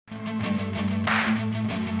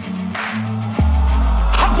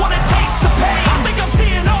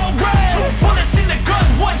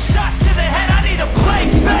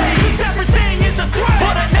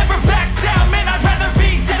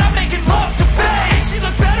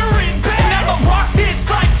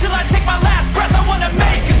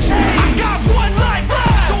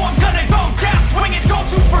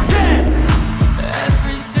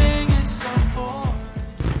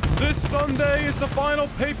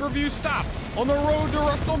pay-per-view stop on the road to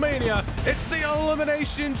WrestleMania. It's the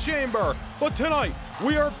Elimination Chamber. But tonight,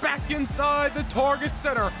 we are back inside the Target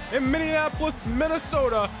Center in Minneapolis,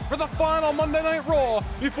 Minnesota for the final Monday Night Raw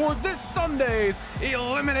before this Sunday's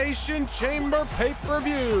Elimination Chamber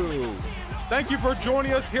pay-per-view. Thank you for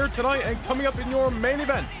joining us here tonight, and coming up in your main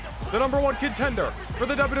event, the #1 contender for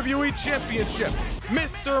the WWE Championship,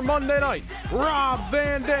 Mr. Monday Night, Rob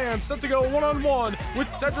Van Dam, set to go one-on-one with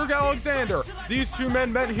Cedric Alexander. These two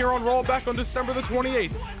men met here on Raw back on December the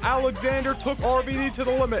 28th. Alexander took RVD to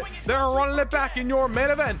the limit. They're running it back in your main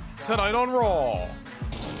event tonight on Raw.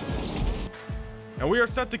 And we are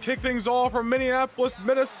set to kick things off from Minneapolis,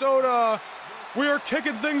 Minnesota. We are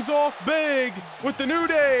kicking things off big with the New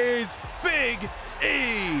Day's Big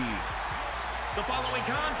E. The following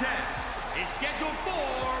contest is scheduled for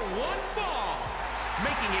one fall.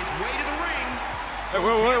 Making his way to the ring. Hey,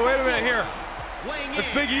 wait a minute here. It's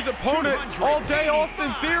Big E's opponent all day,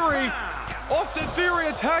 Austin Theory. Austin Theory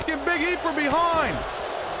attacking Big E from behind.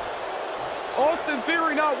 Austin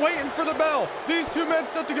Theory not waiting for the bell. These two men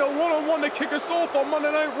set to go one-on-one to kick us off on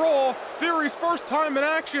Monday Night Raw. Theory's first time in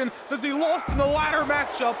action since he lost in the ladder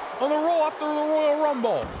matchup on the Raw after the Royal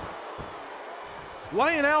Rumble.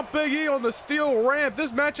 Laying out Big E on the steel ramp.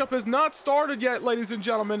 This matchup has not started yet, ladies and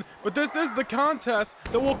gentlemen, but this is the contest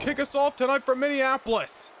that will kick us off tonight from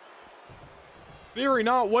Minneapolis. Theory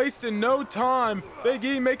not wasting no time. Big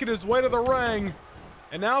E making his way to the ring.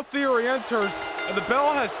 And now Theory enters, and the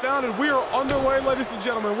bell has sounded. We are underway, ladies and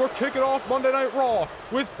gentlemen. We're kicking off Monday Night Raw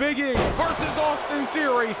with Big E versus Austin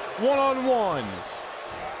Theory one-on-one.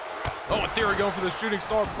 Oh, and Theory going for the shooting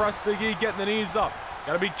star press. Big E getting the knees up.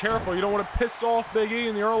 Gotta be careful. You don't want to piss off Big E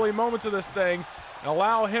in the early moments of this thing and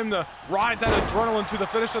allow him to ride that adrenaline to the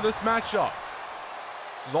finish of this matchup.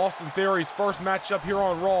 This is Austin Theory's first matchup here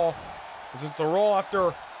on Raw. This is the Raw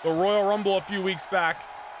after the Royal Rumble a few weeks back,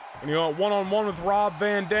 when he went one-on-one with Rob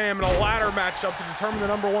Van Dam in a ladder matchup to determine the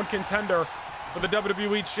 #1 contender for the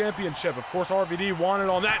WWE Championship. Of course, RVD won it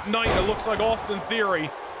on that night. It looks like Austin Theory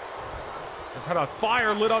has had a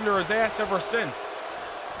fire lit under his ass ever since.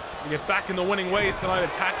 We get back in the winning ways tonight,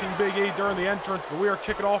 attacking Big E during the entrance, but we are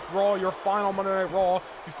kicking off Raw, your final Monday Night Raw,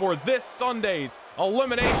 before this Sunday's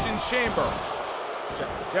Elimination Chamber.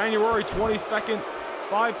 January 22nd,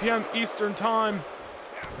 5 p.m. Eastern Time.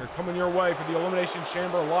 They're coming your way for the Elimination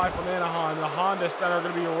Chamber live from Anaheim. The Honda Center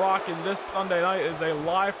going to be rocking this Sunday night as a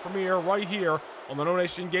live premiere right here on the No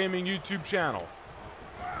Nation Gaming YouTube channel.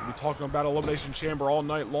 We'll be talking about Elimination Chamber all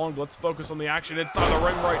night long, but let's focus on the action inside the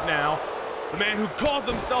ring right now. The man who calls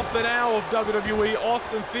himself the Now of WWE,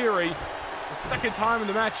 Austin Theory. It's the second time in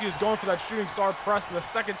the match he has gone for that shooting star press, and the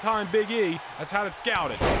second time Big E has had it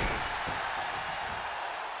scouted. Now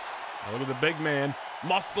look at the big man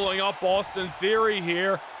muscling up Austin Theory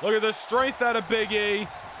here. Look at the strength out of Big E.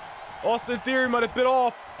 Austin Theory might have bit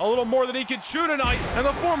off a little more than he could chew tonight, and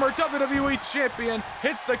the former WWE champion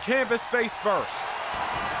hits the canvas face first.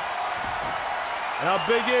 Now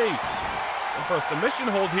Big E. And for a submission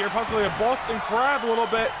hold here, possibly a Boston Crab a little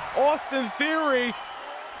bit. Austin Theory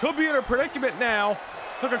could be in a predicament now.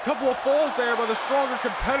 Took a couple of falls there by the stronger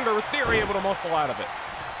competitor, with Theory able to muscle out of it.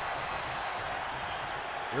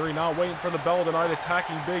 Theory not waiting for the bell tonight,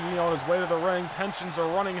 attacking Big E on his way to the ring. Tensions are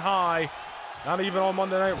running high. Not even on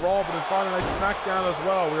Monday Night Raw, but in Friday Night SmackDown as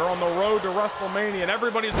well. We are on the road to WrestleMania, and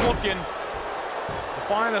everybody's looking to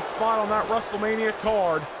find a spot on that WrestleMania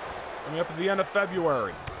card coming up at the end of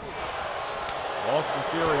February. Austin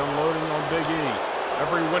Theory unloading on Big E.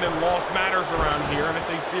 Every win and loss matters around here, and I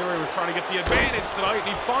think Theory was trying to get the advantage tonight, and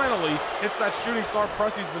he finally hits that shooting star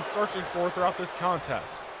press he's been searching for throughout this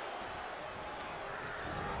contest.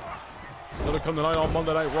 Still to come tonight on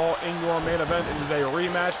Monday Night Raw in your main event. It is a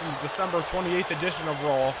rematch from the December 28th edition of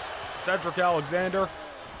Raw. Cedric Alexander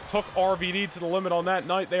took RVD to the limit on that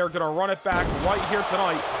night. They are going to run it back right here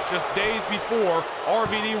tonight, just days before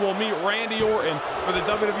RVD will meet Randy Orton for the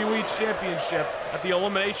WWE Championship at the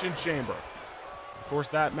Elimination Chamber. Of course,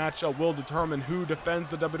 that matchup will determine who defends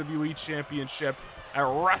the WWE Championship at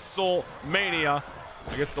WrestleMania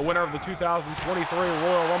against the winner of the 2023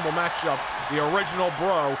 Royal Rumble matchup, the original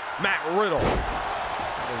bro, Matt Riddle.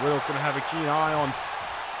 So Riddle's going to have a keen eye on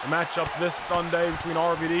the matchup this Sunday between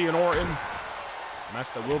RVD and Orton. A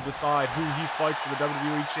match that will decide who he fights for the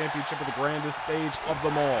WWE Championship at the grandest stage of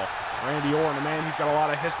them all. Randy Orton, a man he's got a lot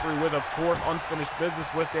of history with, of course, unfinished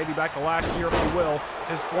business with, dating back to last year, if you will.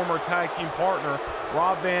 His former tag team partner,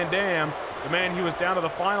 Rob Van Dam, the man he was down to the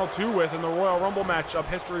final two with in the Royal Rumble matchup.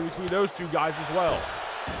 History between those two guys as well.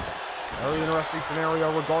 Very interesting scenario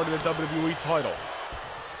regarding the WWE title.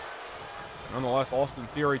 Nonetheless, Austin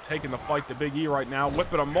Theory taking the fight to Big E right now,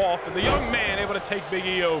 whipping him off, and the young man able to take Big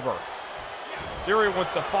E over. Theory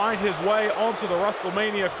wants to find his way onto the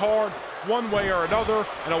WrestleMania card one way or another,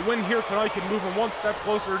 and a win here tonight can move him one step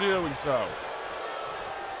closer to doing so.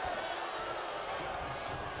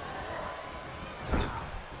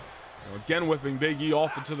 Now again whipping Big E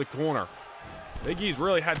off into the corner. Big E's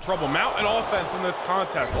really had trouble mounting offense in this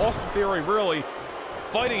contest. Austin Theory really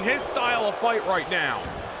fighting his style of fight right now.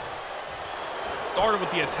 Started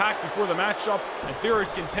with the attack before the matchup, and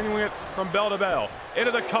Theory's continuing it from bell to bell.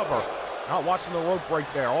 Into the cover. Not watching the rope break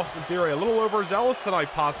there. Austin Theory a little overzealous tonight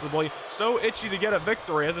possibly. So itchy to get a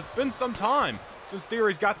victory, as it's been some time since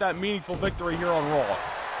Theory's got that meaningful victory here on Raw.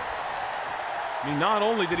 I mean, not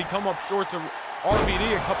only did he come up short to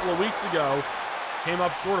RVD a couple of weeks ago, came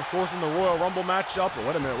up short, of course, in the Royal Rumble matchup. But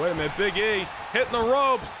wait a minute. Big E hitting the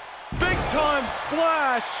ropes. Big time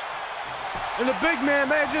splash. And the big man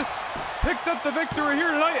may have just picked up the victory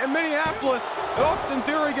here tonight in Minneapolis. And Austin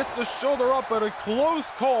Theory gets the shoulder up at a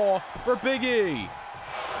close call for Big E.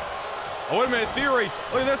 Oh, wait a minute, Theory.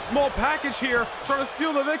 Look at this small package here, trying to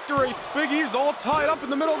steal the victory. Big E's all tied up in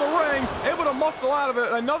the middle of the ring, able to muscle out of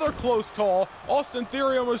it. Another close call. Austin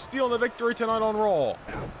Theory almost stealing the victory tonight on Raw.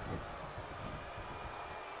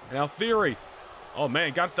 And now Theory, oh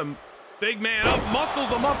man, got the big man up, muscles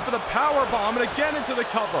him up for the power bomb, and again into the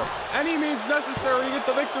cover. Any means necessary to get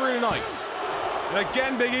the victory tonight. And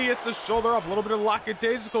again, Big E gets the shoulder up. A little bit of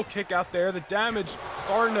lackadaisical kick out there. The damage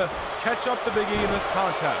starting to catch up to Big E in this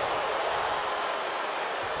contest.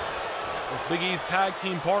 As Big E's tag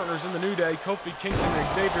team partners in the New Day, Kofi Kingston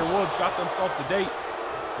and Xavier Woods, got themselves a date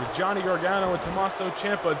with Johnny Gargano and Tommaso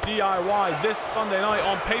Ciampa DIY this Sunday night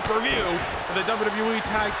on pay-per-view for the WWE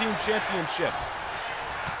Tag Team Championships.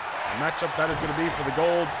 A matchup that is going to be for the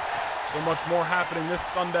gold. So much more happening this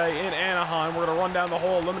Sunday in Anaheim. We're going to run down the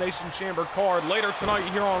whole Elimination Chamber card later tonight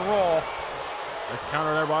here on Raw. Nice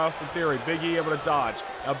counter there by Austin Theory. Big E able to dodge.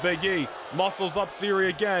 Now Big E muscles up Theory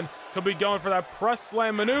again. Could be going for that press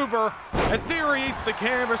slam maneuver. And Theory eats the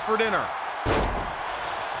canvas for dinner.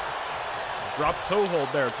 Drop toe hold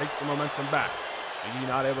there. Takes the momentum back. Big E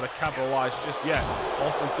not able to capitalize just yet.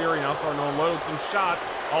 Austin Theory now starting to unload some shots.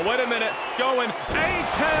 Oh, wait a minute. Going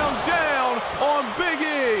A-Town down on Big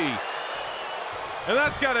E. And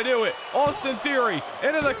that's got to do it. Austin Theory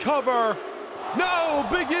into the cover. No,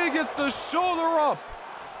 Big E gets the shoulder up.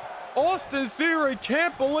 Austin Theory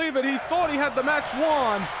can't believe it. He thought he had the match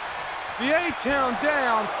won. The A-Town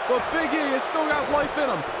down, but Big E has still got life in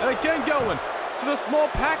him. And again going to the small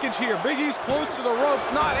package here. Big E's close to the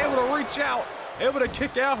ropes, not able to reach out. Able to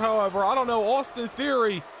kick out, however. I don't know, Austin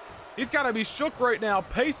Theory, he's got to be shook right now,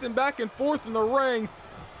 pacing back and forth in the ring.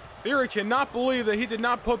 Theory cannot believe that he did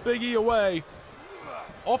not put Big E away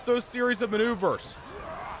off those series of maneuvers.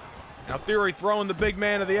 Now Theory throwing the big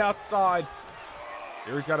man to the outside.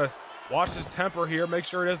 Theory's got to watch his temper here, make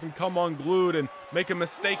sure he doesn't come unglued and make a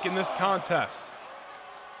mistake in this contest.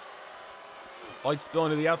 Fight spilling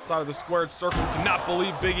to the outside of the squared circle. Cannot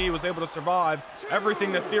believe Big E was able to survive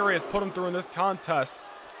everything that Theory has put him through in this contest.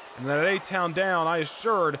 And that A-Town down, I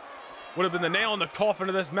assured, would have been the nail in the coffin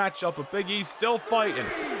of this matchup, but Big E's still fighting.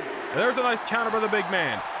 And there's a nice counter by the big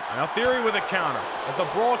man. Now Theory with a counter as the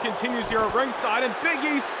brawl continues here at ringside, and Big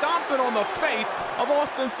E stomping on the face of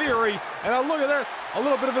Austin Theory. And now look at this, a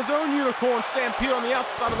little bit of his own unicorn stampede on the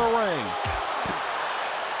outside of the ring.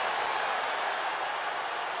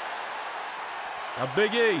 Now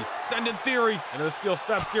Big E sending Theory into the steel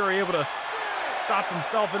steps. Theory able to stop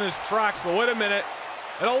himself in his tracks, but wait a minute.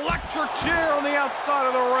 An electric chair on the outside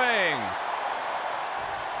of the ring.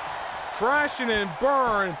 Crashing and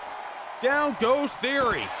burn. Down goes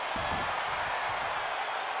Theory.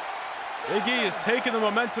 Big E is taking the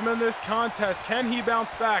momentum in this contest. Can he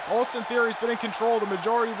bounce back? Austin Theory's been in control the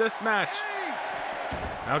majority of this match.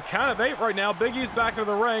 Now count of 8 right now. Big E's back into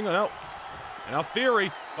the ring. Oh, no. And now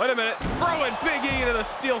Theory, wait a minute, throwing Big E into the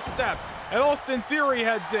steel steps. And Austin Theory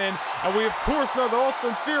heads in. And we of course know that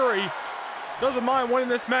Austin Theory doesn't mind winning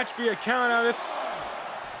this match via countout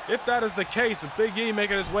if that is the case, with Big E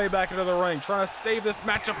making his way back into the ring, trying to save this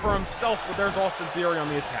matchup for himself, but there's Austin Theory on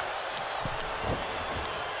the attack.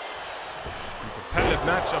 A competitive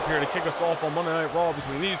matchup here to kick us off on Monday Night Raw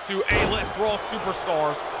between these two A-list Raw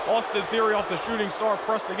superstars. Austin Theory off the shooting star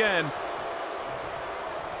press again.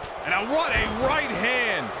 And now what a right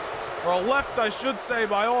hand, or a left I should say,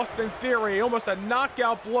 by Austin Theory. Almost a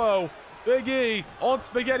knockout blow. Big E on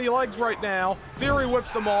spaghetti legs right now. Theory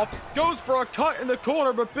whips him off, goes for a cut in the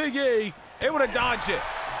corner, but Big E able to dodge it.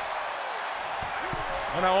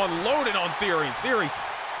 And now unloaded on Theory. Theory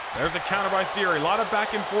There's a counter by Theory. A lot of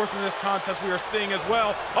back and forth in this contest we are seeing as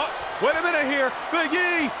well. Oh, wait a minute here. Big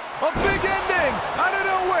E, a big ending out of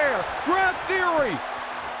nowhere. Grab Theory.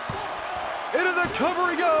 Into the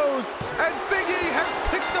cover he goes. And Big E has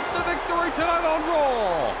picked up the victory tonight on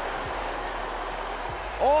Raw.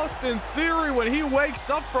 Austin Theory, when he wakes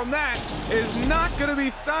up from that, is not going to be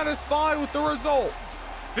satisfied with the result.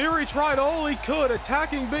 Theory tried all he could,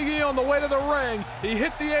 attacking Big E on the way to the ring. He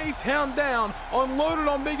hit the A-Town down, unloaded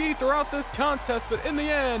on Big E throughout this contest, but in the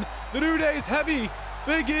end, the New Day's heavy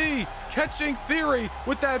Big E catching Theory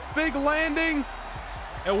with that big landing.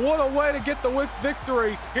 And what a way to get the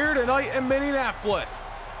victory here tonight in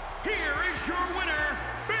Minneapolis. Here is your winner,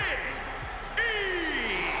 Big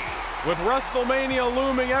E. With WrestleMania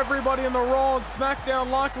looming, everybody in the Raw and SmackDown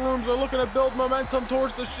locker rooms are looking to build momentum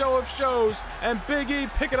towards the show of shows, and Big E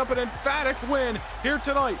picking up an emphatic win here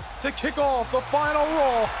tonight to kick off the final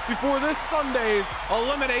Raw before this Sunday's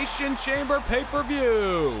Elimination Chamber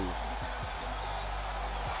pay-per-view.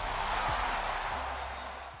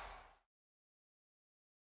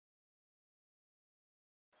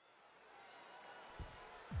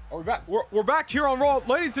 We're back here on Raw.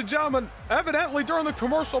 Ladies and gentlemen, evidently during the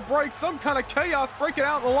commercial break, some kind of chaos breaking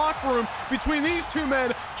out in the locker room between these two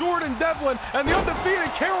men, Jordan Devlin and the undefeated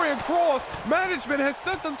Karrion Kross. Management has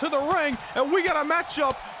sent them to the ring, and we got a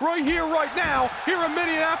matchup right here, right now, here in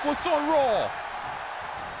Minneapolis on Raw.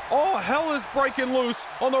 All hell is breaking loose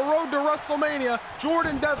on the road to WrestleMania.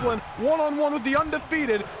 Jordan Devlin, one-on-one with the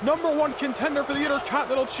undefeated #1 contender for the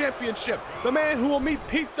Intercontinental Championship. The man who will meet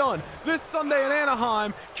Pete Dunne this Sunday in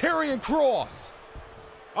Anaheim, Karrion Kross.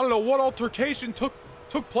 I don't know what altercation took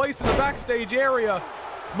place in the backstage area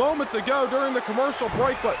moments ago during the commercial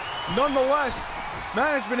break, but nonetheless,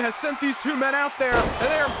 management has sent these two men out there, and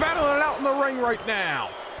they are battling it out in the ring right now.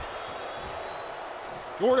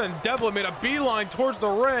 Jordan Devlin made a beeline towards the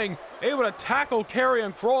ring, able to tackle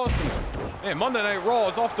Karrion Kross. And Monday Night Raw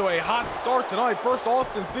is off to a hot start tonight. First,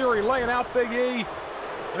 Austin Theory laying out Big E.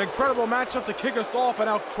 An incredible matchup to kick us off. And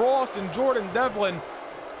now Kross and Jordan Devlin.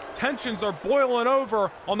 Tensions are boiling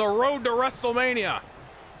over on the road to WrestleMania.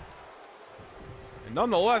 And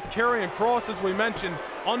nonetheless, Karrion Kross, as we mentioned,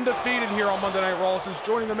 undefeated here on Monday Night Raw since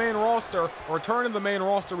joining the main roster, or returning to the main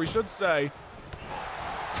roster, we should say.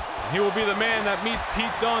 He will be the man that meets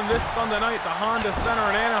Pete Dunne this Sunday night at the Honda Center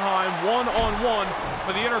in Anaheim, one-on-one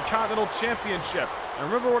for the Intercontinental Championship. And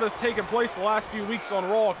remember what has taken place the last few weeks on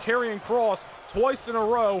Raw. Karrion Kross, twice in a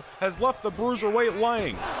row, has left the Bruiserweight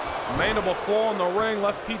laying. A mandible claw in the ring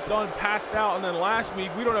left Pete Dunne passed out, and then last week,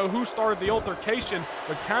 we don't know who started the altercation,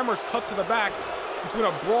 but cameras cut to the back between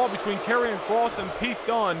a brawl between Karrion Kross and Pete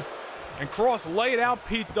Dunne. And Kross laid out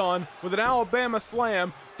Pete Dunne with an Alabama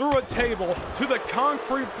slam through a table to the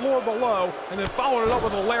concrete floor below, and then followed it up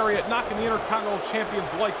with a lariat, knocking the Intercontinental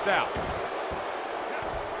Champion's lights out.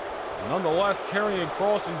 Nonetheless, Karrion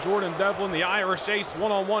Kross and Jordan Devlin, the Irish Ace,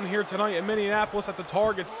 one-on-one here tonight in Minneapolis at the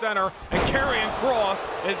Target Center, and Karrion Kross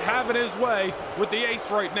is having his way with the Ace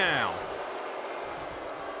right now.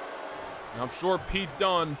 And I'm sure Pete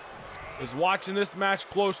Dunne is watching this match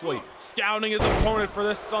closely, scouting his opponent for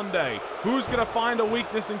this Sunday. Who's going to find a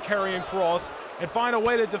weakness in Karrion Kross and find a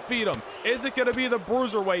way to defeat him? Is it going to be the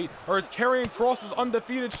Bruiserweight, or is Karrion Kross's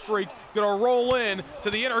undefeated streak going to roll in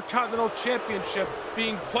to the Intercontinental Championship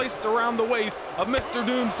being placed around the waist of Mr.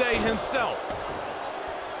 Doomsday himself?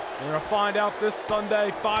 We're going to find out this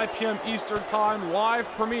Sunday, 5 p.m. Eastern Time,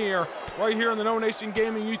 live premiere right here on the No Nation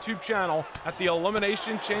Gaming YouTube channel at the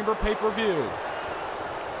Elimination Chamber pay-per-view.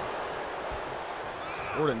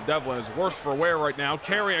 Jordan Devlin is worse for wear right now.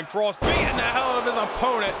 Karrion Kross beating the hell out of his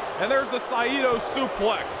opponent, and there's the Saito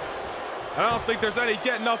suplex. I don't think there's any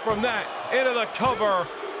getting up from that. Into the cover.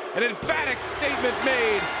 An emphatic statement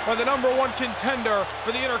made by the #1 contender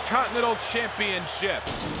for the Intercontinental Championship.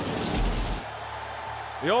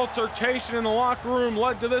 The altercation in the locker room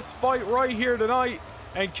led to this fight right here tonight,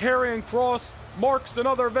 and Karrion Kross marks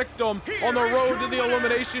another victim on the road to the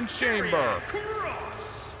Elimination Chamber.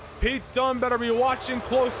 Pete Dunne better be watching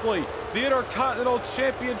closely. The Intercontinental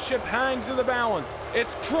Championship hangs in the balance.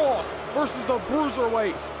 It's Kross versus the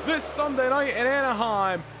Bruiserweight this Sunday night in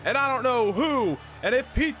Anaheim. And I don't know who, and if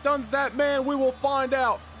Pete Dunne's that man, we will find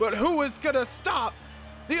out. But who is going to stop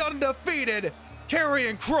the undefeated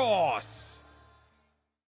Karrion Kross?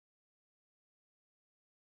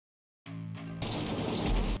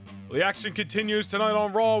 The action continues tonight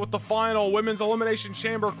on Raw with the final Women's Elimination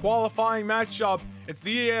Chamber qualifying matchup. It's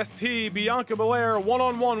the EST Bianca Belair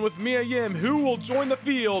one-on-one with Mia Yim, who will join the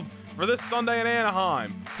field for this Sunday in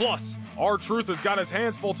Anaheim. Plus, R-Truth has got his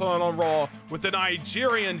hands full tonight on Raw with the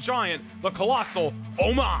Nigerian giant, the Colossal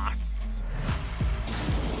Omos.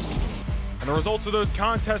 And the results of those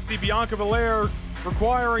contests see Bianca Belair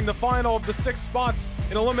requiring the final of the 6 spots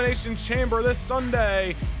in Elimination Chamber this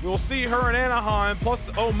Sunday. We will see her in Anaheim, plus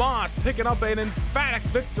Omos picking up an emphatic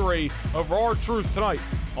victory over R-Truth tonight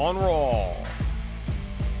on Raw.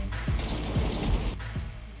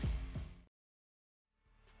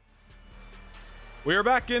 We are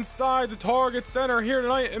back inside the Target Center here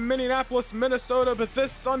tonight in Minneapolis, Minnesota, but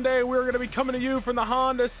this Sunday we're going to be coming to you from the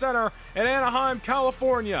Honda Center in Anaheim,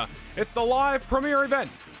 California. It's the live premiere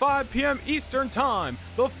event, 5 p.m. Eastern Time,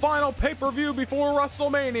 the final pay-per-view before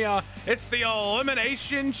WrestleMania. It's the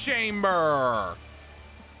Elimination Chamber.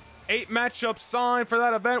 8 matchups signed for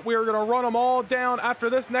that event. We are going to run them all down after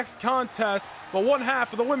this next contest. But one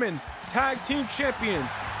half of the women's tag team champions,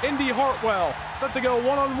 Indy Hartwell, set to go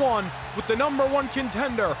one-on-one with the #1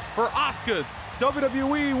 contender for Asuka's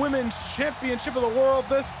WWE Women's Championship of the World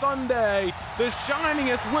this Sunday, the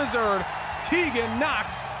shiningest wizard, Tegan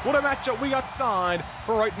Nox. What a matchup we got signed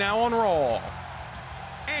for right now on Raw.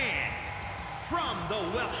 And from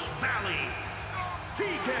the Welsh Valleys,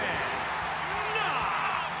 Tegan.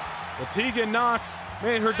 Well, Tegan Nox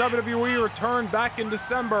made her WWE return back in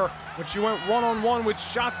December when she went one-on-one with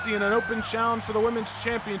Shotzi in an open challenge for the Women's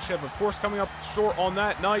Championship. Of course, coming up short on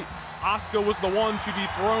that night, Asuka was the one to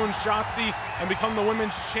dethrone Shotzi and become the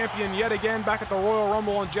Women's Champion yet again back at the Royal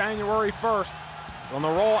Rumble on January 1st. But on the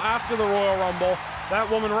Raw after the Royal Rumble, that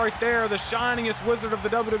woman right there, the shiningest wizard of the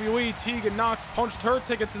WWE, Tegan Nox, punched her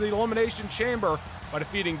ticket to the Elimination Chamber by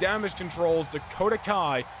defeating Damage Control's Dakota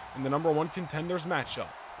Kai in the #1 Contenders matchup.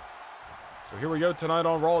 So here we go tonight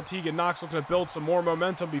on Raw. Tegan Nox looking to build some more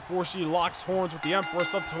momentum before she locks horns with the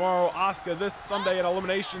Empress of Tomorrow, Asuka, this Sunday at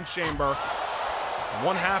Elimination Chamber. And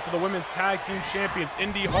one half of the women's tag team champions,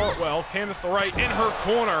 Indy Hartwell, Candice LeRae in her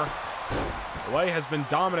corner. LeRae has been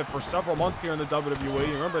dominant for several months here in the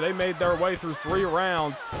WWE. Remember, they made their way through 3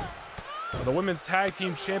 rounds of the women's tag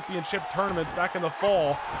team championship tournaments back in the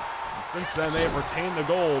fall. And since then, they have retained the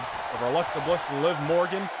gold over Alexa Bliss and Liv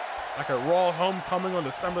Morgan. Back at Raw Homecoming on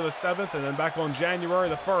December the 7th, and then back on January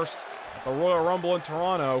the 1st at the Royal Rumble in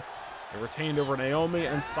Toronto, they retained over Naomi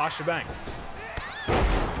and Sasha Banks.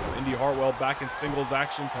 Indy Hartwell back in singles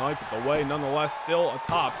action tonight, but the way nonetheless still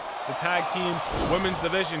atop the tag team women's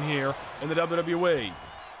division here in the WWE.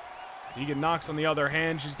 Tegan Nox, on the other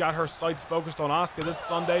hand, she's got her sights focused on Asuka this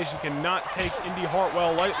Sunday. She cannot take Indy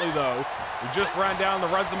Hartwell lightly, though. We just ran down the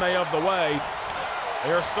resume of the way.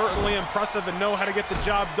 They are certainly impressive and know how to get the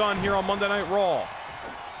job done here on Monday Night Raw.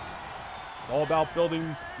 It's all about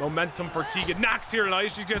building momentum for Tegan Nox here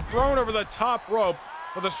tonight. She gets thrown over the top rope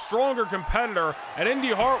with a stronger competitor, and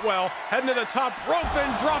Indy Hartwell heading to the top rope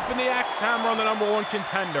and dropping the axe hammer on the #1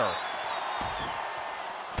 contender.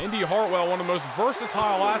 Indy Hartwell, one of the most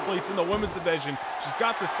versatile athletes in the women's division. She's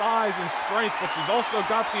got the size and strength, but she's also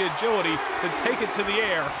got the agility to take it to the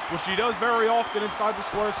air, which she does very often inside the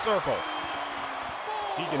square circle.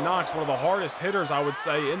 Tegan Nox, one of the hardest hitters, I would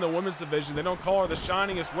say, in the women's division. They don't call her the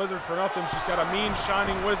shiningest wizard for nothing. She's got a mean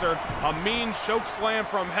shining wizard, a mean choke slam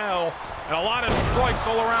from hell, and a lot of strikes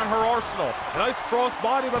all around her arsenal. A nice cross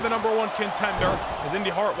body by the #1 contender as Indy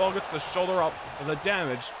Hartwell gets the shoulder up, and the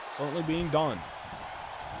damage certainly being done.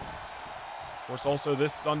 Of course, also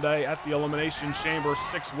this Sunday at the Elimination Chamber,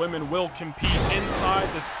 6 women will compete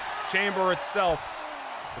inside this chamber itself,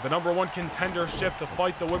 with the #1 contendership to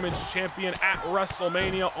fight the women's champion at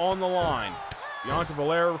WrestleMania on the line. Bianca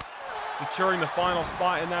Belair securing the final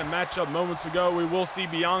spot in that matchup moments ago. We will see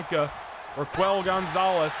Bianca, Raquel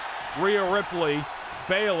Gonzalez, Rhea Ripley,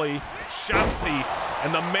 Bayley, Shotzi,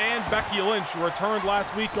 and the man Becky Lynch, who returned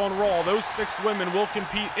last week on Raw. Those 6 women will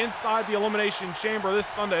compete inside the Elimination Chamber this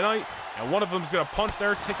Sunday night, and one of them is going to punch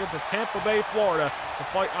their ticket to Tampa Bay, Florida, to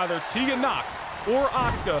fight either Tegan Nox or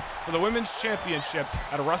Asuka for the Women's Championship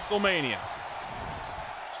at WrestleMania.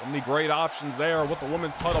 So many great options there. What the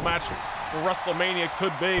women's title match for WrestleMania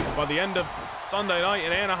could be. But by the end of Sunday night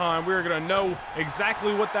in Anaheim, we're going to know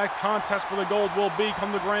exactly what that contest for the gold will be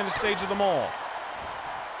come the grandest stage of them all.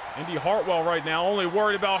 Indy Hartwell right now only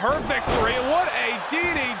worried about her victory. What a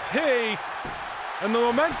DDT! And the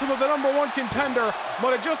momentum of the #1 contender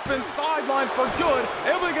might have just been sidelined for good,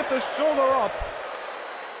 able to get the shoulder up.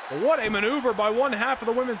 But what a maneuver by one half of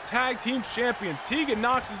the women's tag team champions. Tegan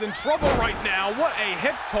Nox is in trouble right now. What a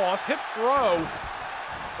hip toss, hip throw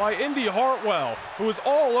by Indy Hartwell, who is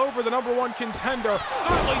all over the #1 contender,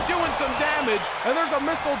 certainly doing some damage. And there's a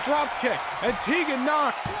missile drop kick. And Tegan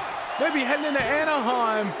Nox maybe heading into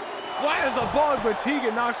Anaheim flat as a bug, but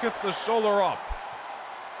Tegan Nox gets the shoulder up.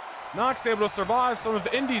 Nox able to survive some of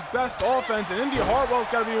Indy's best offense, and Indy Hartwell's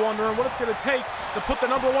got to be wondering what it's going to take to put the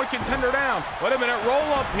 #1 contender down. Wait a minute,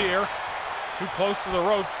 roll up here. Too close to the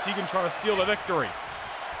ropes. Tegan trying to steal the victory.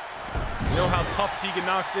 You know how tough Tegan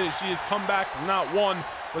Knox is. She has come back from not one,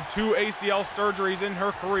 but 2 ACL surgeries in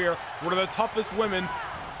her career. One of the toughest women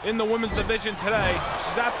in the women's division today.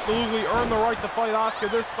 She's absolutely earned the right to fight Asuka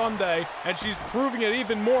this Sunday, and she's proving it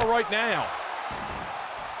even more right now.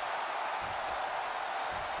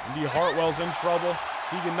 Indy Hartwell's in trouble.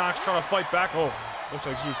 Tegan Knox trying to fight back. Oh, looks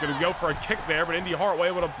like she was going to go for a kick there, but Indy Hartwell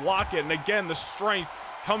able to block it. And again, the strength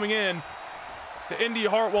coming in to Indy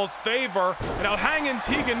Hartwell's favor. And now hanging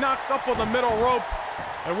Tegan Knox up on the middle rope.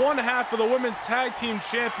 And one half of the women's tag team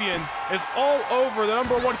champions is all over the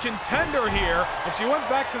 #1 contender here. And she went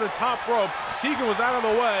back to the top rope. Tegan was out of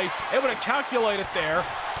the way, able to calculate it there.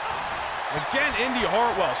 Again, Indy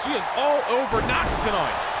Hartwell. She is all over Knox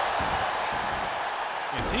tonight.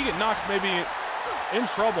 And Tegan Knox may be in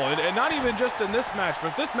trouble. And not even just in this match, but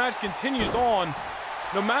if this match continues on,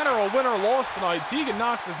 no matter a win or loss tonight, Tegan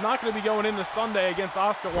Knox is not going to be going into Sunday against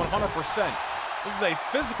Asuka 100%. This is a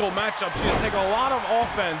physical matchup. She has taken a lot of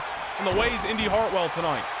offense from the ways Indy Hartwell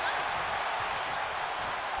tonight.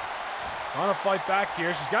 Trying to fight back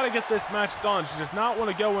here. She's got to get this match done. She does not want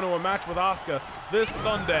to go into a match with Asuka this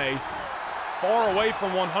Sunday far away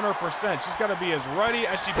from 100%. She's got to be as ready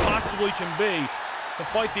as she possibly can be to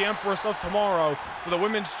fight the Empress of Tomorrow for the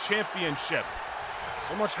Women's Championship.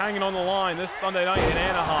 So much hanging on the line this Sunday night in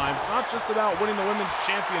Anaheim. It's not just about winning the Women's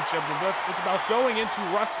Championship, but it's about going into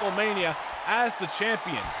WrestleMania as the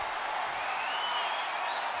champion.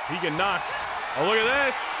 Tegan Knox, oh look at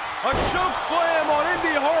this, a choke slam on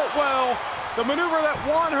Indy Hartwell. The maneuver that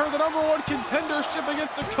won her the #1 contendership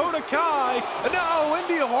against Dakota Kai. And now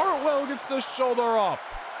Indy Hartwell gets the shoulder up.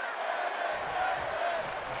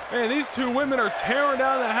 Man, these two women are tearing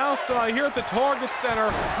down the house tonight here at the Target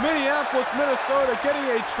Center, Minneapolis, Minnesota, getting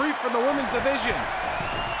a treat from the women's division.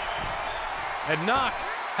 And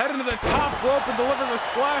Knox heading to the top rope and delivers a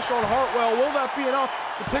splash on Hartwell. Will that be enough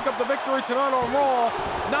to pick up the victory tonight on Raw?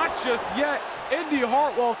 Not just yet. Indy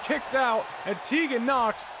Hartwell kicks out, and Tegan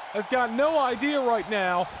Knox has got no idea right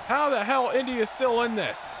now how the hell Indy is still in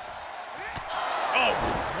this. Oh,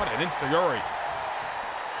 what an enziguri.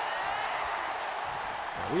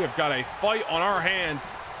 We have got a fight on our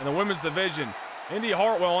hands in the women's division. Indy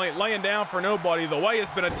Hartwell ain't laying down for nobody. The way has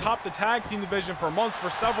been atop the tag team division for months for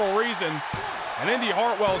several reasons, and Indy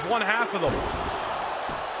Hartwell is one half of them.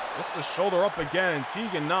 Gets the shoulder up again, and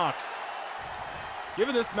Tegan Knox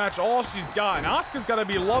giving this match all she's got. And Asuka's got to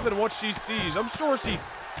be loving what she sees. I'm sure she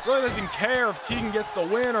really doesn't care if Tegan gets the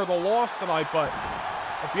win or the loss tonight, but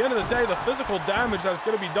at the end of the day, the physical damage that's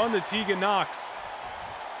going to be done to Tegan Knox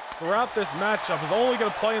throughout this matchup is only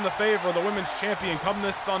going to play in the favor of the women's champion come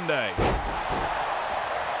this Sunday.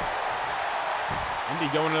 Indy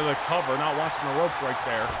going into the cover, not watching the rope right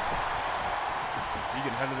there.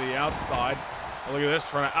 Tegan head to the outside. Oh, look at this,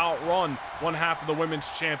 trying to outrun one half of the women's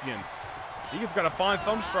champions. Tegan's got to find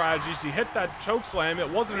some strategy. She hit that choke slam. It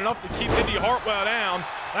wasn't enough to keep Indy Hartwell down.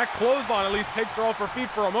 That clothesline at least takes her off her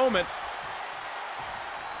feet for a moment.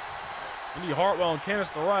 Indy Hartwell and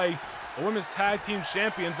Candice LeRae, the women's tag team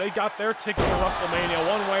champions, they got their ticket to WrestleMania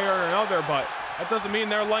one way or another, but that doesn't mean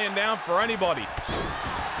they're laying down for anybody.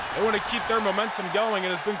 They want to keep their momentum going,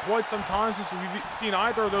 and it's been quite some time since we've seen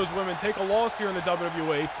either of those women take a loss here in the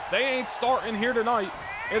WWE. They ain't starting here tonight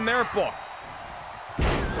in their book.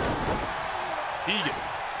 Tegan,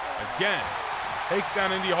 again, takes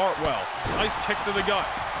down Indy Hartwell. Nice kick to the gut.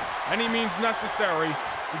 Any means necessary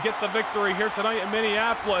to get the victory here tonight in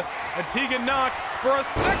Minneapolis. And Tegan Knox, for a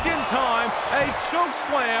second time, a choke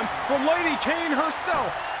slam from Lady Kane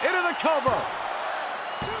herself into the cover.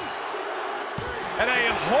 And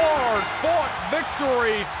a hard-fought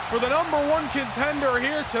victory for the #1 contender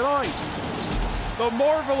here tonight. The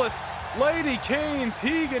marvelous Lady Kane,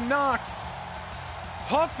 Tegan Knox.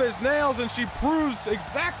 Tough as nails, and she proves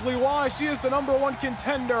exactly why she is the #1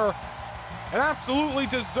 contender. An absolutely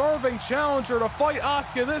deserving challenger to fight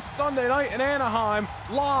Asuka this Sunday night in Anaheim,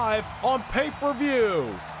 live on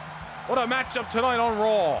pay-per-view. What a matchup tonight on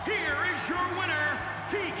Raw. Here is your winner,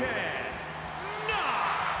 Tegan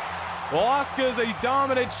Knox. Well, Asuka is a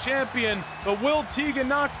dominant champion, but will Tegan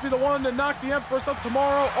Knox be the one to knock the Empress of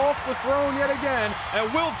Tomorrow off the throne yet again?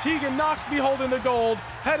 And will Tegan Knox be holding the gold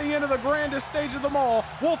heading into the grandest stage of them all?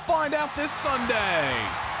 We'll find out this Sunday.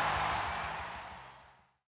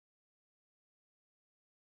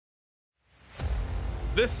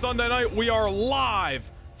 This Sunday night, we are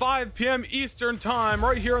live, 5 p.m. Eastern Time,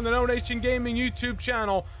 right here on the No Nation Gaming YouTube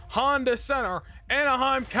channel, Honda Center,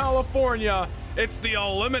 Anaheim, California. It's the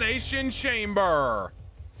Elimination Chamber.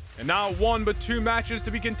 And not one but two matches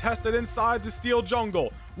to be contested inside the Steel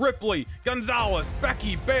Jungle. Ripley, Gonzalez,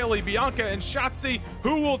 Becky, Bayley, Bianca, and Shotzi,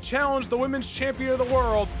 who will challenge the Women's Champion of the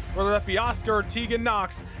World, whether that be Asuka or Tegan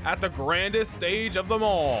Nox, at the grandest stage of them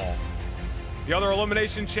all. The other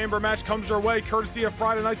Elimination Chamber match comes your way courtesy of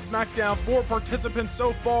Friday Night SmackDown. 4 participants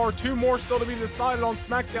so far, 2 more still to be decided on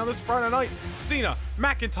SmackDown this Friday night. Cena,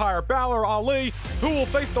 McIntyre, Balor, Ali, who will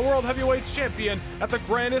face the World Heavyweight Champion at the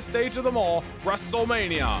grandest stage of them all,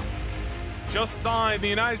 WrestleMania. Just signed, the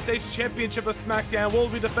United States Championship of SmackDown will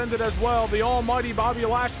be defended as well. The almighty Bobby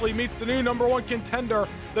Lashley meets the new #1 contender,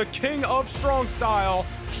 the King of Strong Style,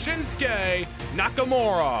 Shinsuke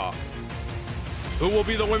Nakamura. Who will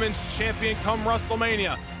be the women's champion come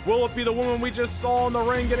WrestleMania? Will it be the woman we just saw in the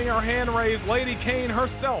ring getting her hand raised, Lady Kane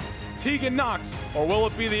herself, Tegan Nox, or will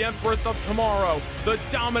it be the Empress of Tomorrow, the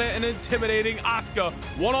dominant and intimidating Asuka,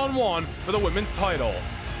 one-on-one for the women's title?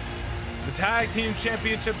 The Tag Team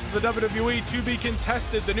Championships of the WWE to be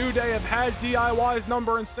contested. The New Day have had DIY's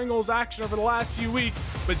number in singles action over the last few weeks,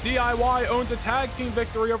 but DIY owns a tag team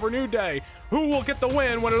victory over New Day. Who will get the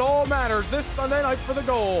win when it all matters this Sunday night for the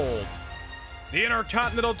gold? The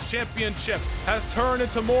Intercontinental Championship has turned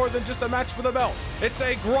into more than just a match for the belt. It's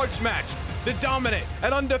a grudge match. The dominant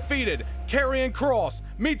and undefeated Karrion Kross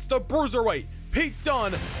meets the Bruiserweight Pete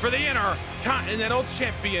Dunne for the Intercontinental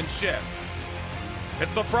Championship.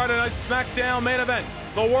 It's the Friday Night SmackDown main event.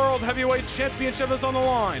 The World Heavyweight Championship is on the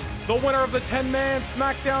line. The winner of the 10-man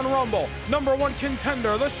SmackDown Rumble, #1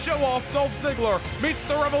 contender, the show-off Dolph Ziggler, meets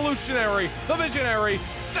the revolutionary, the visionary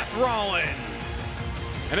Seth Rollins.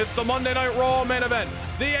 And it's the Monday Night Raw main event.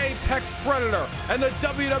 The Apex Predator and the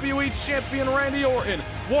WWE Champion Randy Orton,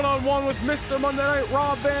 one-on-one with Mr. Monday Night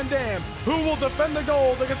Rob Van Dam, who will defend the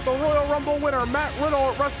gold against the Royal Rumble winner Matt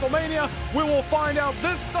Riddle at WrestleMania. We will find out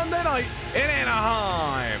this Sunday night in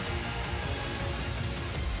Anaheim.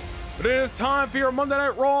 But it is time for your Monday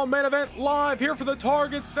Night Raw main event live here for the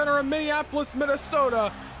Target Center in Minneapolis,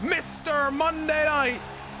 Minnesota. Mr. Monday Night,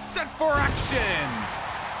 set for action.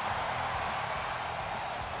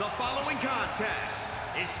 The following contest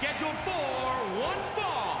is scheduled for one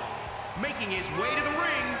fall. Making his way to the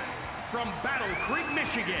ring from Battle Creek,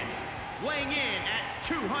 Michigan, weighing in at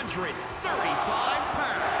 235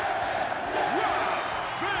 pounds, Rob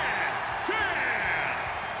Van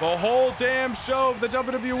Dam. The whole damn show of the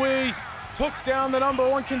WWE took down the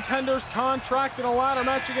 #1 contender's contract in a ladder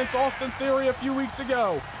match against Austin Theory a few weeks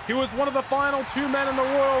ago. He was one of the final 2 men in the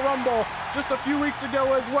Royal Rumble just a few weeks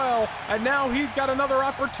ago as well, and now he's got another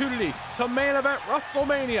opportunity to main event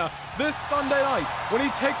WrestleMania this Sunday night when he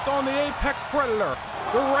takes on the Apex Predator,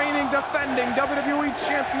 the reigning defending WWE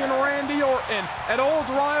Champion Randy Orton, an old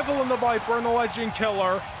rival in the Viper and the Legend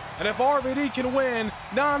Killer. And if RVD can win,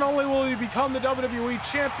 not only will he become the WWE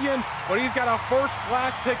Champion, but he's got a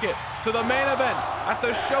first-class ticket to the main event at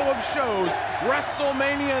the show of shows,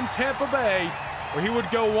 WrestleMania in Tampa Bay, where he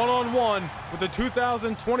would go one-on-one with the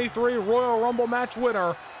 2023 Royal Rumble match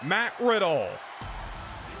winner, Matt Riddle.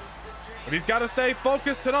 But he's got to stay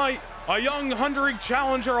focused tonight. A young, hungry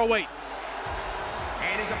challenger awaits.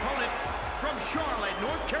 And his opponent from Charlotte,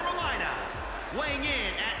 North Carolina, weighing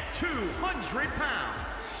in at 200 pounds,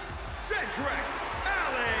 Cedric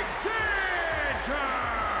Alexander.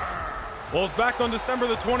 Well, it's back on December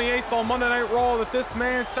the 28th on Monday Night Raw that this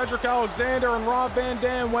man, Cedric Alexander, and Rob Van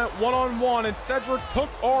Dam went one-on-one, and Cedric took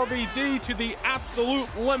RVD to the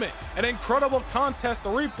absolute limit. An incredible contest. The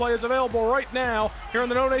replay is available right now here on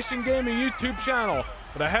the No Nation Gaming YouTube channel.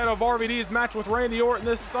 But ahead of RVD's match with Randy Orton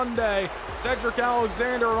this Sunday, Cedric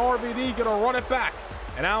Alexander and RVD gonna run it back.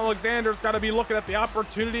 And Alexander's got to be looking at the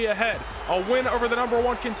opportunity ahead. A win over the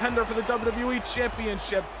 #1 contender for the WWE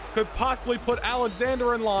Championship could possibly put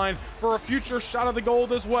Alexander in line for a future shot of the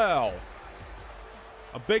gold as well.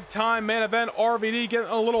 A big-time main event, RVD getting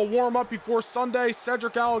a little warm-up before Sunday.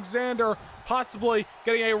 Cedric Alexander possibly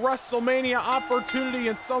getting a WrestleMania opportunity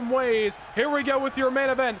in some ways. Here we go with your main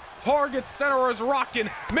event. Target Center is rocking.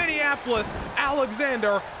 Minneapolis,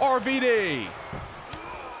 Alexander, RVD.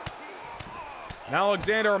 And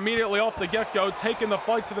Alexander immediately off the get-go taking the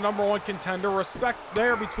fight to the #1 contender. Respect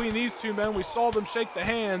there between these two men. We saw them shake the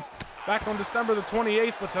hands back on December the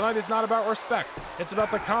 28th, but tonight is not about respect. It's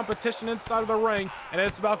about the competition inside of the ring, and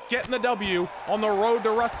it's about getting the W on the road to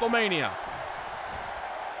WrestleMania.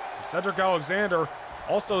 Cedric Alexander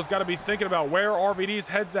also has got to be thinking about where RVD's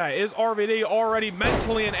head's at. Is RVD already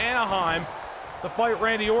mentally in Anaheim to fight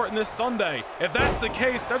Randy Orton this Sunday? If that's the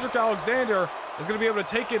case, Cedric Alexander is going to be able to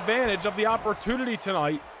take advantage of the opportunity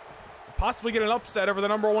tonight, possibly get an upset over the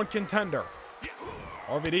 #1 contender.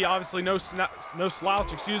 RVD, obviously no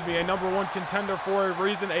slouch, excuse me, a #1 contender for a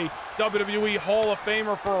reason, a WWE Hall of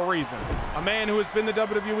Famer for a reason. A man who has been the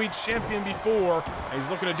WWE champion before, and he's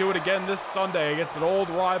looking to do it again this Sunday against an old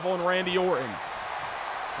rival in Randy Orton.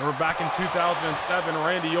 Remember back in 2007,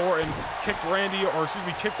 Randy Orton kicked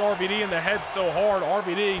RVD in the head so hard,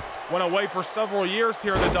 RVD went away for several years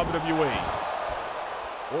here in the WWE.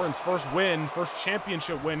 Orton's first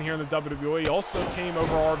championship win here in the WWE also came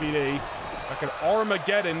over RVD. Like an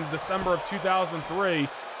Armageddon, December of 2003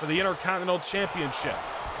 for the Intercontinental Championship.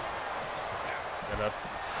 And a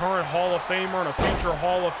current Hall of Famer and a future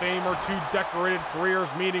Hall of Famer, two decorated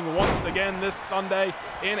careers meeting once again this Sunday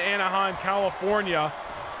in Anaheim, California.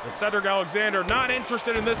 With Cedric Alexander not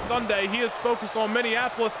interested in this Sunday, he is focused on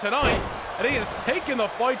Minneapolis tonight, and he has taken the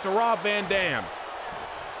fight to Rob Van Dam.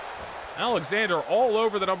 Alexander all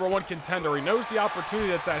over the #1 contender. He knows the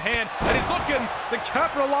opportunity that's at hand, and he's looking to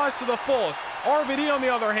capitalize to the fullest. RVD, on the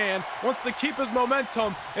other hand, wants to keep his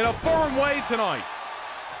momentum in a firm way tonight.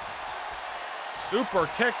 Super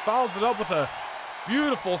kick, follows it up with a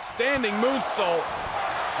beautiful standing moonsault.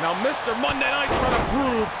 Now Mr. Monday Night trying to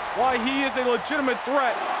prove why he is a legitimate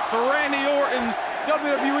threat to Randy Orton's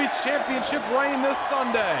WWE Championship reign this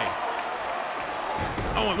Sunday.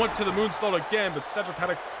 Oh, and went to the moonsault again, but Cedric had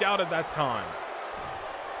it scouted that time.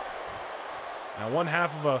 Now one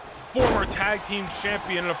half of a former tag team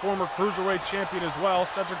champion and a former cruiserweight champion as well,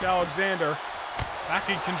 Cedric Alexander, back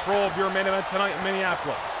in control of your main event tonight in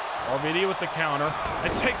Minneapolis. RVD with the counter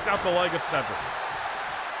and takes out the leg of Cedric.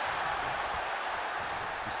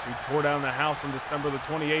 These two tore down the house on December the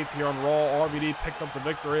 28th here on Raw. RVD picked up the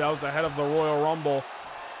victory. That was ahead of the Royal Rumble.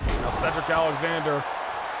 Now Cedric Alexander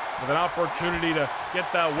with an opportunity to get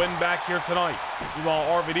that win back here tonight.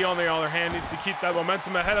 Meanwhile, RVD, on the other hand, needs to keep that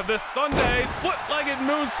momentum ahead of this Sunday. Split-legged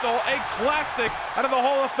moonsault, a classic out of the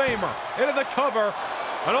Hall of Famer. Into the cover,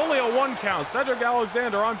 and only a 1 count. Cedric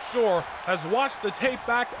Alexander, I'm sure, has watched the tape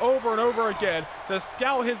back over and over again to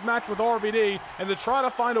scout his match with RVD and to try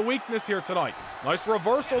to find a weakness here tonight. Nice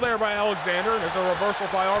reversal there by Alexander, and there's a reversal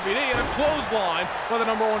by RVD, and a clothesline by the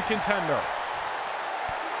 #1 contender.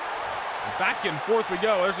 Back and forth we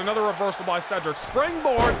go. There's another reversal by Cedric.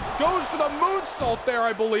 Springboard goes for the moonsault there,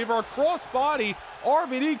 I believe, or a crossbody.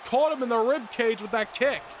 RVD caught him in the rib cage with that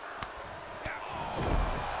kick.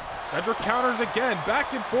 Cedric counters again.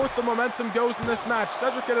 Back and forth the momentum goes in this match.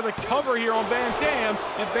 Cedric into the cover here on Van Dam,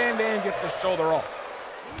 and Van Dam gets the shoulder up.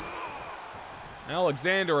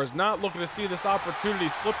 Alexander is not looking to see this opportunity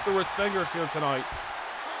slip through his fingers here tonight.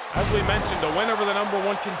 As we mentioned, a win over the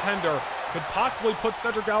 #1 contender could possibly put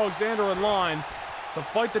Cedric Alexander in line to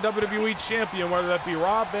fight the WWE champion, whether that be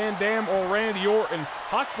Rob Van Dam or Randy Orton,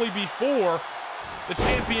 possibly before the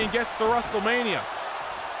champion gets to WrestleMania.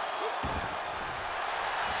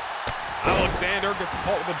 Alexander gets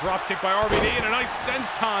caught with a drop kick by RVD, and a nice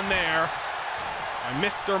senton there by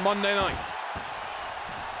Mr. Monday Night.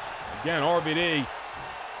 Again, RVD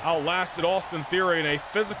outlasted Austin Theory in a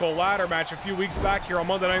physical ladder match a few weeks back here on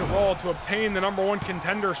Monday Night Raw to obtain the #1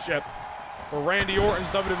 contendership for Randy Orton's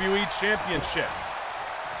WWE Championship.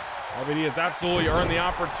 RVD has absolutely earned the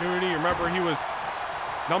opportunity. Remember, he was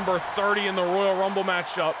number 30 in the Royal Rumble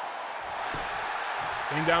matchup.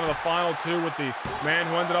 Came down to the final two with the man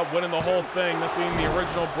who ended up winning the whole thing, that being the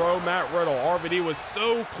original bro, Matt Riddle. RVD was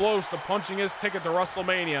so close to punching his ticket to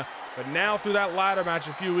WrestleMania, but now through that ladder match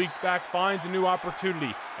a few weeks back finds a new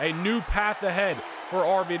opportunity, a new path ahead for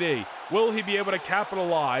RVD. Will he be able to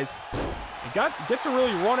capitalize? He get to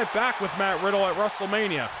really run it back with Matt Riddle at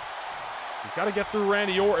WrestleMania. He's got to get through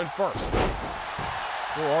Randy Orton first.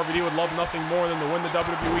 Sure, RVD would love nothing more than to win the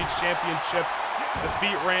WWE Championship,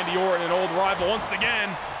 defeat Randy Orton, an old rival once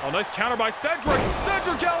again. Oh, nice counter by Cedric.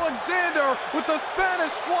 Cedric Alexander with the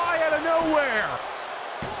Spanish fly out of nowhere.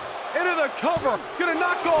 Into the cover, gonna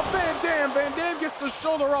knock off Van Dam. Van Dam gets the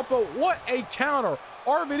shoulder up, but what a counter.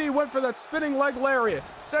 RVD went for that spinning leg lariat.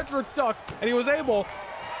 Cedric ducked, and he was able,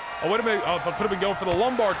 could have been going for the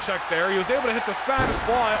lumbar check there. He was able to hit the Spanish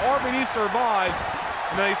fly. RVD survives,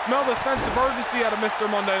 and they smell the sense of urgency out of Mr.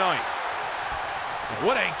 Monday Night.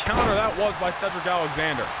 What a counter that was by Cedric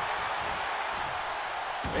Alexander.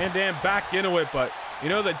 Van Dam back into it, but you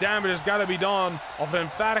know the damage has got to be done off an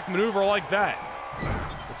emphatic maneuver like that.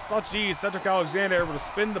 With such ease, Cedric Alexander able to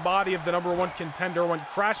spin the body of the #1 contender, went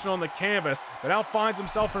crashing on the canvas, but now finds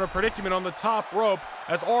himself in a predicament on the top rope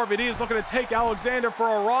as RVD is looking to take Alexander for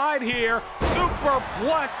a ride here.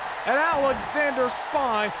 Superplex, and Alexander's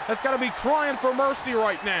spine has got to be crying for mercy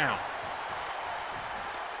right now.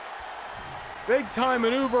 Big time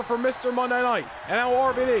maneuver for Mr. Monday Night, and now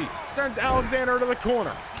RVD sends Alexander to the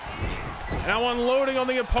corner. Now unloading on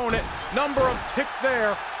the opponent. Number of kicks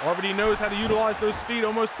there. RVD knows how to utilize those feet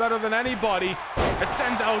almost better than anybody. It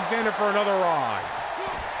sends Alexander for another ride.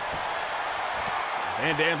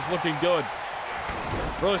 Van Dam's looking good.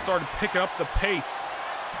 Really started picking up the pace.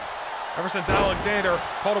 Ever since Alexander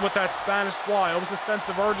caught him with that Spanish fly, almost a sense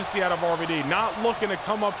of urgency out of RVD. Not looking to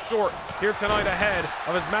come up short here tonight ahead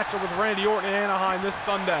of his matchup with Randy Orton in Anaheim this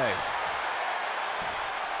Sunday.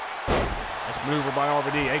 Nice maneuver by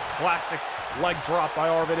RVD. A classic leg drop by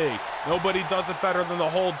RVD. Nobody does it better than the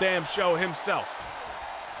whole damn show himself.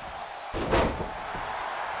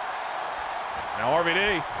 Now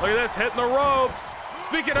RVD, look at this, hitting the ropes.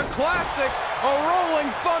 Speaking of classics, a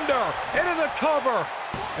rolling thunder into the cover.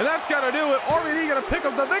 And that's got to do it. RVD going to pick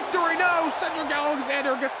up the victory. No, Cedric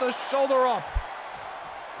Alexander gets the shoulder up.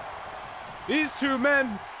 These two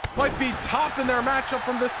men might be top in their matchup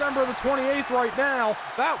from December the 28th right now.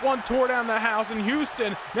 That one tore down the house in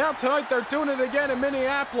Houston. Now tonight they're doing it again in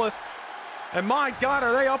Minneapolis. And my God,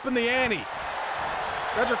 are they up in the ante.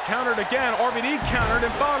 Cedric countered again. RVD countered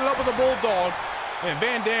and followed it up with a bulldog. And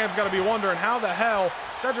Van Dam's got to be wondering how the hell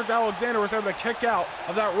Cedric Alexander was able to kick out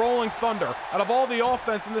of that rolling thunder. Out of all the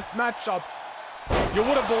offense in this matchup, you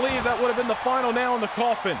would have believed that would have been the final nail in the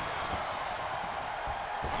coffin.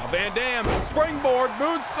 Now Van Dam, springboard,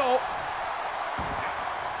 moonsault.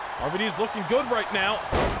 RVD's looking good right now.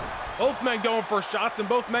 Both men going for shots and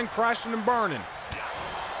both men crashing and burning.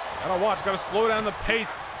 Gotta watch, gotta slow down the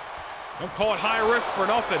pace. Don't call it high risk for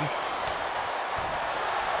nothing.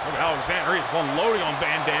 Look at Alexander, he's unloading on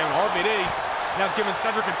Van Dam. RVD now giving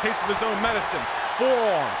Cedric a taste of his own medicine.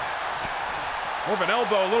 Forearm. More of an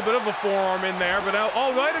elbow, a little bit of a forearm in there, but oh,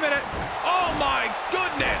 wait a minute. Oh my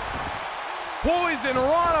goodness. Poison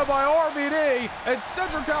Rana by RVD, and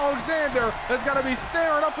Cedric Alexander has got to be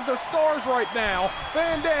staring up at the stars right now.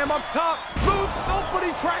 Van Dam up top, moonsault, but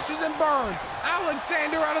he crashes and burns.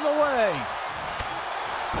 Alexander out of the way.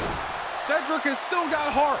 Cedric has still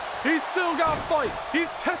got heart. He's still got fight.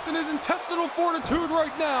 He's testing his intestinal fortitude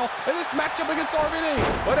right now in this matchup against RVD.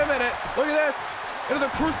 Wait a minute. Look at this. Into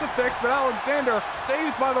the crucifix, but Alexander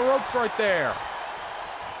saved by the ropes right there.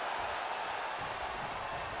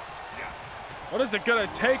 What is it going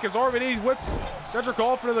to take as RVD whips Cedric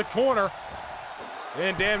off into the corner?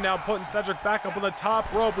 Van Dam now putting Cedric back up on the top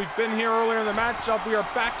rope. We've been here earlier in the matchup. We are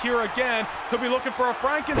back here again. Could be looking for a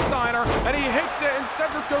Frankensteiner, and he hits it, and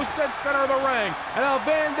Cedric goes dead center of the ring. And now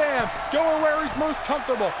Van Dam going where he's most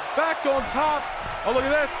comfortable. Back on top. Oh, look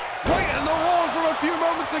at this. Right in the wrong from a few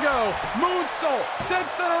moments ago. Moonsault, dead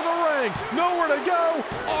center of the ring. Nowhere to go.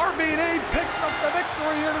 RVD picks up the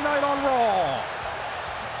victory here tonight on Raw.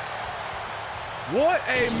 What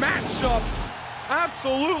a matchup.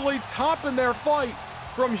 Absolutely topping their fight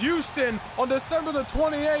from Houston on December the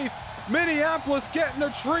 28th. Minneapolis getting a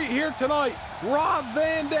treat here tonight. Rob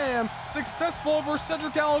Van Dam successful over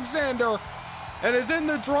Cedric Alexander and is in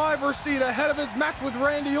the driver's seat ahead of his match with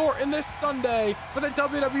Randy Orton this Sunday for the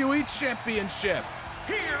WWE Championship.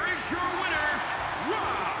 Here is your winner,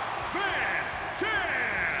 Rob Van Dam.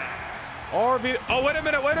 RVD, oh, wait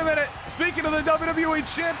a minute. Speaking of the WWE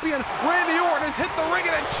Champion, Randy Orton has hit the ring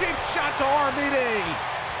and a cheap shot to RVD.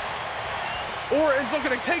 Orton's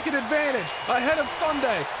looking to take an advantage ahead of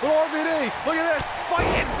Sunday. But RVD, look at this,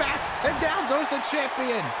 fighting back, and down goes the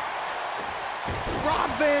champion. Rob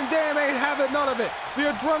Van Dam ain't having none of it.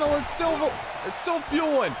 The adrenaline's still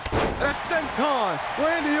fueling. And a senton,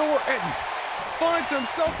 Randy Orton finds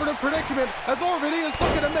himself in a predicament as RVD is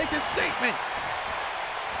looking to make his statement.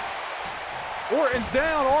 Orton's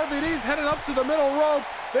down, RVD's headed up to the middle rope.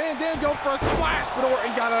 Van Dam going for a splash, but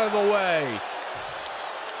Orton got out of the way.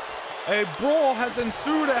 A brawl has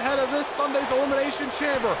ensued ahead of this Sunday's Elimination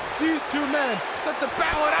Chamber. These two men set to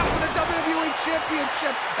battle it out for the WWE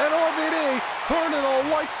Championship, and RVD turning the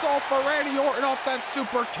lights off for Randy Orton off that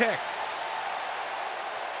super kick.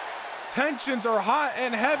 Tensions are hot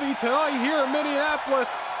and heavy tonight here in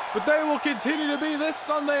Minneapolis, but they will continue to be this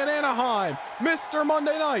Sunday in Anaheim. Mr.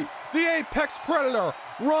 Monday Night, the Apex Predator,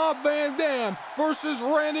 Rob Van Dam versus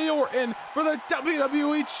Randy Orton for the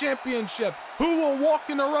WWE Championship. Who will walk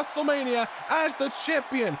into WrestleMania as the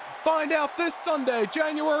champion? Find out this Sunday,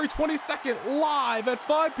 January 22nd, live at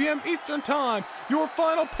 5 p.m. Eastern Time. Your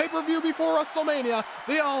final pay-per-view before WrestleMania,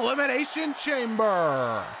 the Elimination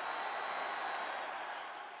Chamber.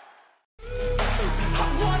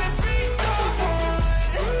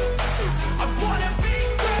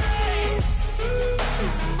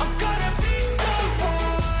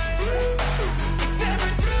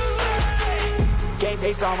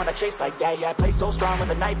 Face on when I chase like that, yeah, I play so strong with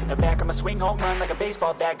a knife in the back. I'ma swing home run like a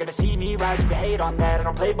baseball bat. Gonna see me rise, you can hate on that. I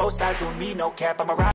don't play both sides, doing me no cap, I'm a